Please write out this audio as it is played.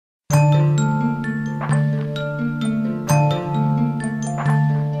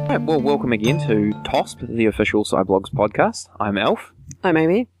well, welcome again to TOSP, the official Sciblogs podcast. I'm Alf. I'm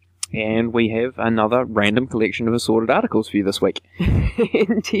Amy. And we have another random collection of assorted articles for you this week.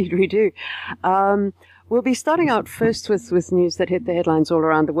 Indeed, we do. We'll be starting out first with news that hit the headlines all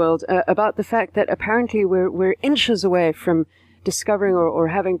around the world about the fact that apparently we're inches away from discovering or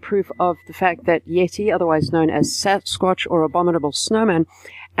having proof of the fact that Yeti, otherwise known as Sasquatch or Abominable Snowman,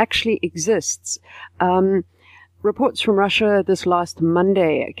 actually exists. Reports from Russia this last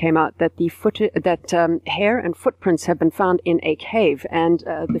Monday came out that hair and footprints have been found in a cave, and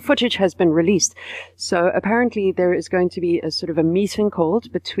the footage has been released. So apparently there is going to be a sort of a meeting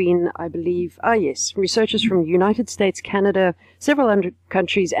called between, I believe, researchers from the United States, Canada, several other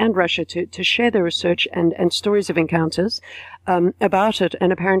countries, and Russia to share their research and stories of encounters about it.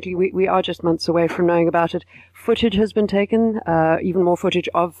 And apparently we are just months away from knowing about it. Footage has been taken, even more footage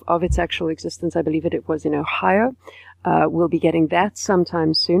of its actual existence. I believe it was in Ohio. We'll be getting that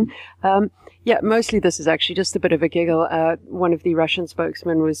sometime soon. Mostly this is actually just a bit of a giggle. One of the Russian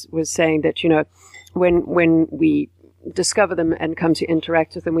spokesmen was saying that, when we discover them and come to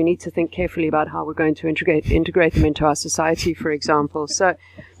interact with them, we need to think carefully about how we're going to integrate them into our society, for example. So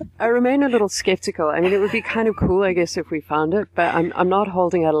I remain a little skeptical. I mean, it would be kind of cool, I guess, if we found it, but I'm not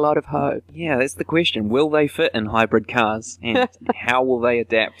holding out a lot of hope. Yeah, that's the question. Will they fit in hybrid cars? And how will they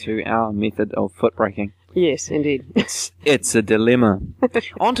adapt to our method of foot braking? Yes, indeed. It's a dilemma.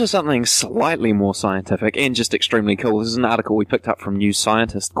 On to something slightly more scientific and just extremely cool. This is an article we picked up from New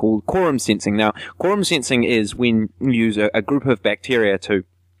Scientist called quorum sensing. Now, quorum sensing is when you use a group of bacteria to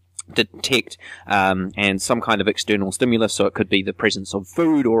detect and some kind of external stimulus, so it could be the presence of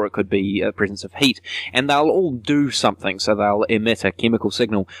food or it could be a presence of heat, and they'll all do something, so they'll emit a chemical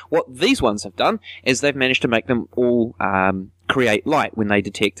signal. What these ones have done is they've managed to make them all create light when they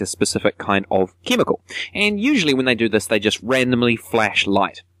detect a specific kind of chemical. And usually when they do this, they just randomly flash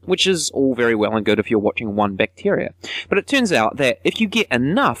light, which is all very well and good if you're watching one bacteria. But it turns out that if you get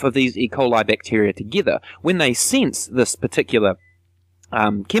enough of these E. coli bacteria together, when they sense this particular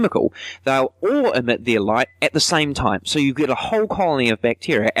chemical, they'll all emit their light at the same time. So you get a whole colony of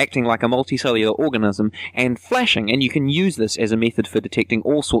bacteria acting like a multicellular organism and flashing, and you can use this as a method for detecting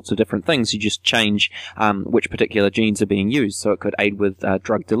all sorts of different things. You just change which particular genes are being used. So it could aid with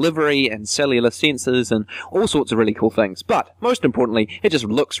drug delivery and cellular sensors and all sorts of really cool things. But most importantly, it just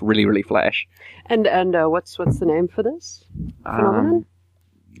looks really, really flash. And what's the name for this phenomenon?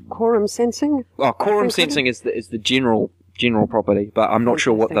 Quorum sensing? Oh, quorum sensing is the general property, but I'm not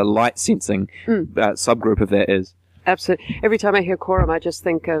sure what the light sensing subgroup of that is. Absolutely. Every time I hear quorum, I just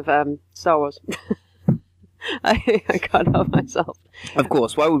think of Star Wars. I can't help myself. Of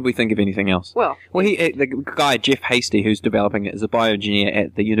course. Why would we think of anything else? Well, the guy, Jeff Hasty, who's developing it, is a bioengineer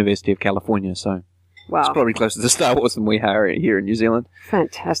at the University of California, so wow. It's probably closer to Star Wars than we are here in New Zealand.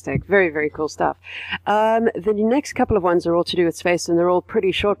 Fantastic. Very, very cool stuff. The next couple of ones are all to do with space, and they're all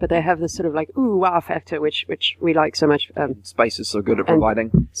pretty short, but they have this sort of like, ooh, wow factor, which we like so much. Space is so good at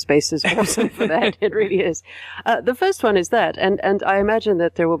providing. Space is awesome for that. It really is. The first one is that, and I imagine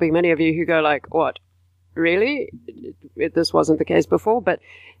that there will be many of you who go like, what? Really? This wasn't the case before, but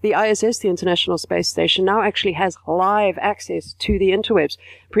the ISS, the International Space Station, now actually has live access to the interwebs.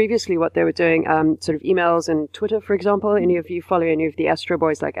 Previously, what they were doing, sort of emails and Twitter, for example, any of you follow any of the Astro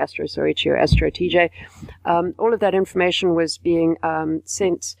Boys like Astro Soichi or Astro TJ, all of that information was being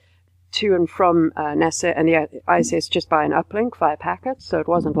sent to and from NASA and the ISS just by an uplink via packets, so it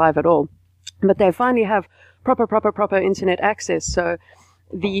wasn't live at all. But they finally have proper internet access, so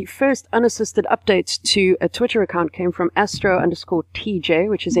the first unassisted update to a Twitter account came from Astro_TJ,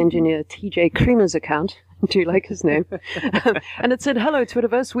 which is engineer TJ Creamer's account. Do you like his name? And it said, "Hello,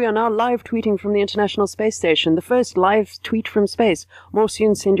 Twitterverse. We are now live tweeting from the International Space Station. The first live tweet from space. More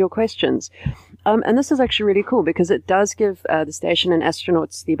soon, send your questions." And this is actually really cool because it does give the station and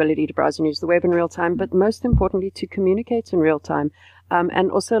astronauts the ability to browse and use the web in real time, but most importantly, to communicate in real time. And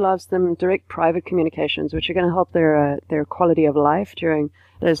also allows them direct private communications, which are going to help their quality of life during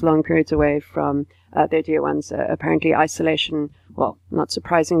those long periods away from their dear ones. Apparently isolation, well, not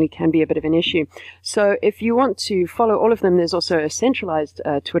surprisingly, can be a bit of an issue. So if you want to follow all of them, there's also a centralized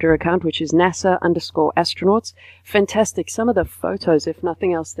Twitter account, which is NASA_astronauts. Fantastic. Some of the photos, if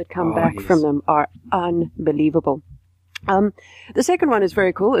nothing else, that come back from them are unbelievable. The second one is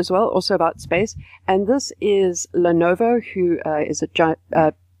very cool as well, also about space, and this is Lenovo, who is a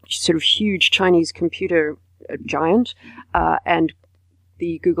sort of huge Chinese computer giant, and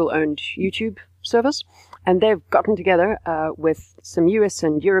the Google-owned YouTube service, and they've gotten together with some US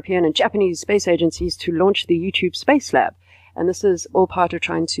and European and Japanese space agencies to launch the YouTube Space Lab. And this is all part of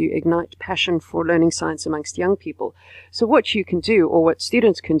trying to ignite passion for learning science amongst young people. So what you can do, or what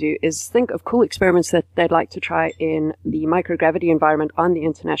students can do, is think of cool experiments that they'd like to try in the microgravity environment on the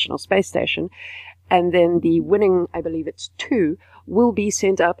International Space Station. And then the winning, I believe it's 2, will be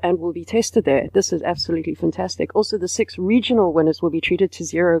sent up and will be tested there. This is absolutely fantastic. Also, the 6 regional winners will be treated to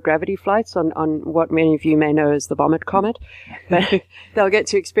zero gravity flights on what many of you may know as the Bommet Comet. But they'll get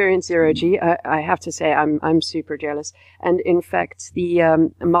to experience zero G. I have to say, I'm super jealous. And in fact,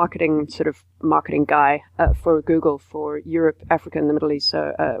 the marketing guy for Google for Europe, Africa, and the Middle East,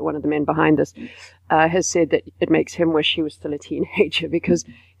 so one of the men behind this, has said that it makes him wish he was still a teenager, because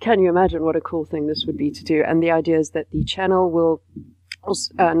can you imagine what a cool thing this would be to do? And the idea is that the channel will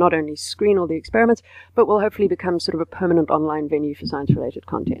not only screen all the experiments, but will hopefully become sort of a permanent online venue for science-related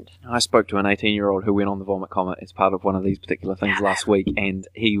content. I spoke to an 18-year-old who went on the Vomit Comet as part of one of these particular things last week, and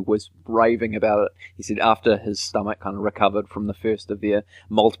he was raving about it. He said after his stomach kind of recovered from the first of their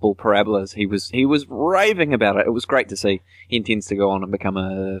multiple parabolas, he was raving about it. It was great to see. He intends to go on and become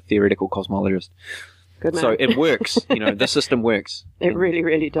a theoretical cosmologist. Good man. So it works. The system works. It really,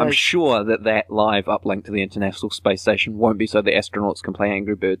 really does. I'm sure that live uplink to the International Space Station won't be so the astronauts can play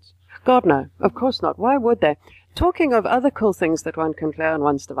Angry Birds. God, no. Of course not. Why would they? Talking of other cool things that one can play on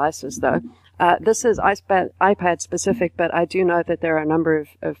one's devices, though, this is iPad specific, but I do know that there are a number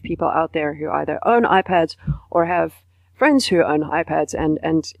of people out there who either own iPads or have friends who own iPads,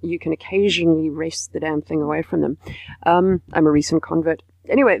 and you can occasionally wrest the damn thing away from them. I'm a recent convert.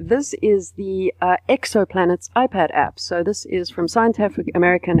 Anyway, this is the Exoplanets iPad app. So this is from Scientific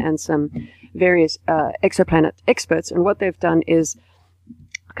American and some various exoplanet experts. And what they've done is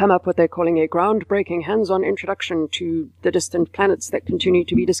come up with what they're calling a groundbreaking hands-on introduction to the distant planets that continue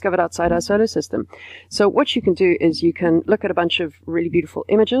to be discovered outside our solar system. So what you can do is you can look at a bunch of really beautiful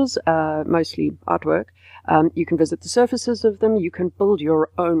images, mostly artwork. You can visit the surfaces of them. You can build your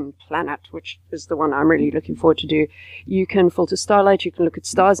own planet, which is the one I'm really looking forward to do. You can filter starlight. You can look at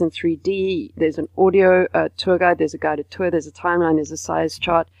stars in 3D. There's an audio tour guide. There's a guided tour. There's a timeline. There's a size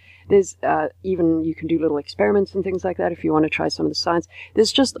chart. There's even, you can do little experiments and things like that if you want to try some of the science.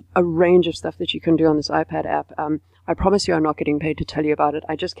 There's just a range of stuff that you can do on this iPad app. I promise you I'm not getting paid to tell you about it.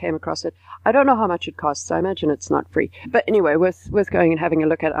 I just came across it. I don't know how much it costs. I imagine it's not free. But anyway, worth going and having a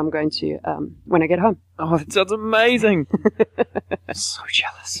look at. I'm going to when I get home. Oh, that sounds amazing. I'm so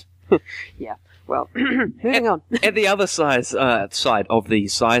jealous. Yeah. Well, moving on. At the other side of the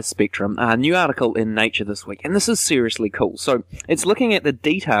size spectrum, a new article in Nature this week, and this is seriously cool. So it's looking at the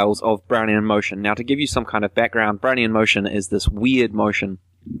details of brownian motion. Now, to give you some kind of background, brownian motion is this weird motion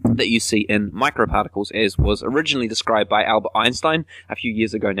that you see in microparticles, as was originally described by Albert Einstein a few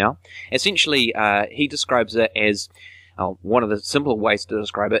years ago now. Essentially, he describes it as... one of the simpler ways to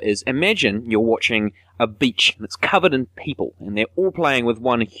describe it is, imagine you're watching a beach that's covered in people, and they're all playing with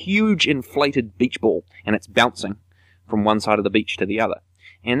one huge inflated beach ball, and it's bouncing from one side of the beach to the other.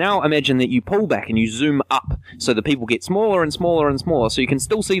 And now imagine that you pull back and you zoom up, so the people get smaller and smaller and smaller, so you can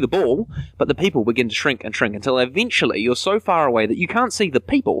still see the ball, but the people begin to shrink and shrink, until eventually you're so far away that you can't see the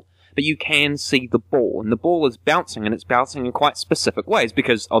people, but you can see the ball, and the ball is bouncing, and it's bouncing in quite specific ways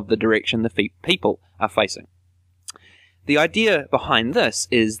because of the direction the people are facing. The idea behind this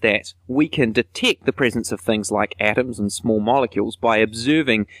is that we can detect the presence of things like atoms and small molecules by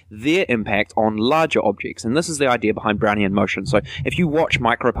observing their impact on larger objects, and this is the idea behind Brownian motion. So if you watch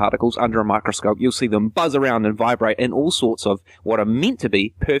microparticles under a microscope, you'll see them buzz around and vibrate in all sorts of what are meant to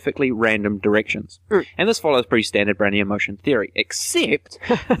be perfectly random directions. And this follows pretty standard Brownian motion theory, except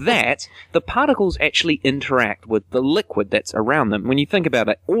that the particles actually interact with the liquid that's around them. When you think about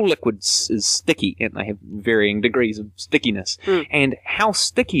it, all liquid is sticky, and they have varying degrees of stickiness, and how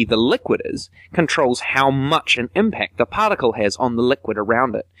sticky the liquid is controls how much an impact the particle has on the liquid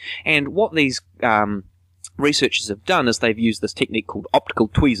around it. And what these researchers have done is they've used this technique called optical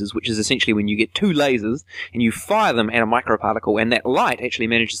tweezers, which is essentially when you get two lasers and you fire them at a microparticle, and that light actually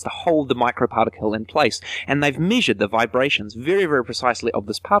manages to hold the microparticle in place. And they've measured the vibrations very, very precisely of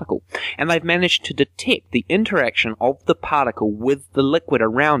this particle, and they've managed to detect the interaction of the particle with the liquid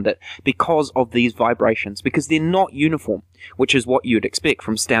around it because of these vibrations, because they're not uniform, which is what you'd expect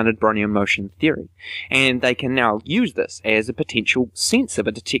from standard Brownian motion theory. And they can now use this as a potential sensor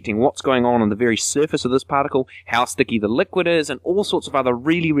for detecting what's going on the very surface of this particle, how sticky the liquid is, and all sorts of other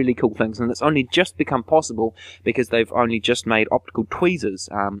really, really cool things. And it's only just become possible because they've only just made optical tweezers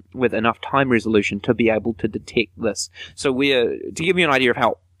with enough time resolution to be able to detect this. So to give you an idea of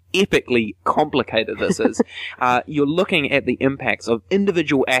how epically complicated this is, you're looking at the impacts of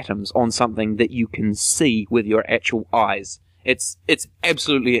individual atoms on something that you can see with your actual eyes. It's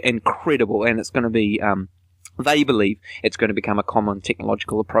absolutely incredible, and it's going to be They believe it's going to become a common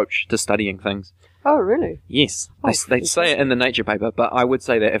technological approach to studying things. Oh, really? Yes. Oh, they say it in the Nature paper, but I would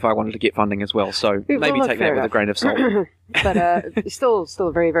say that if I wanted to get funding as well, so maybe take that with a grain of salt. But still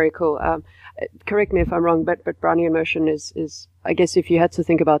very, very cool. Correct me if I'm wrong, but Brownian motion is, I guess if you had to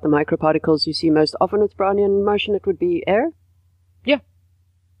think about the microparticles you see most often with Brownian motion, it would be air? Yeah.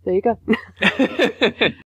 There you go.